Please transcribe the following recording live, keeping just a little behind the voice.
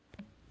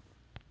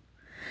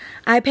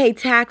I pay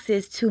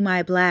taxes to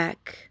my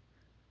black.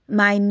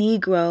 My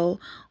Negro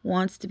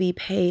wants to be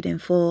paid in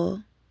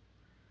full.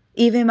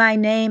 Even my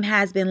name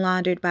has been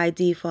laundered by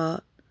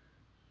default,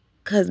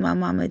 'cause my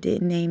mama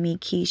didn't name me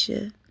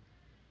Keisha.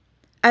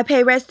 I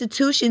pay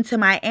restitution to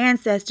my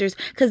ancestors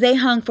 'cause they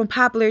hung from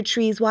poplar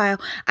trees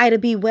while Ida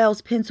B.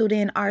 Wells penciled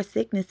in our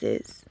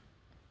sicknesses.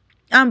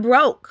 I'm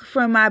broke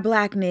from my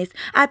blackness.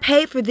 I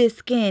paid for this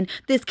skin,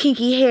 this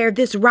kinky hair,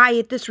 this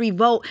riot, this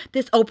revolt,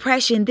 this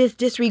oppression, this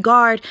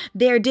disregard,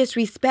 their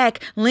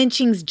disrespect,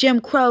 lynchings,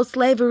 Jim Crow,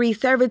 slavery,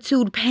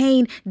 servitude,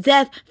 pain,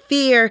 death,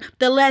 fear,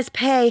 the less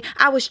pay.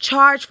 I was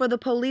charged for the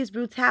police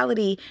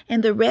brutality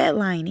and the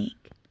redlining.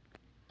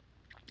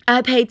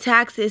 I pay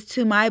taxes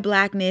to my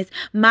blackness.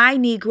 My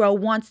Negro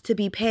wants to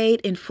be paid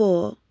in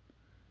full.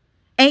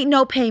 Ain't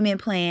no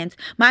payment plans.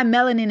 My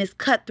melanin is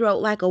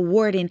cutthroat like a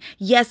warden.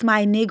 Yes,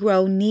 my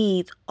Negro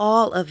needs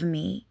all of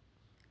me.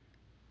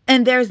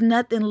 And there's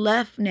nothing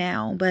left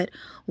now but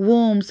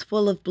wombs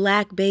full of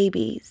black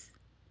babies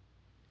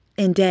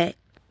in debt.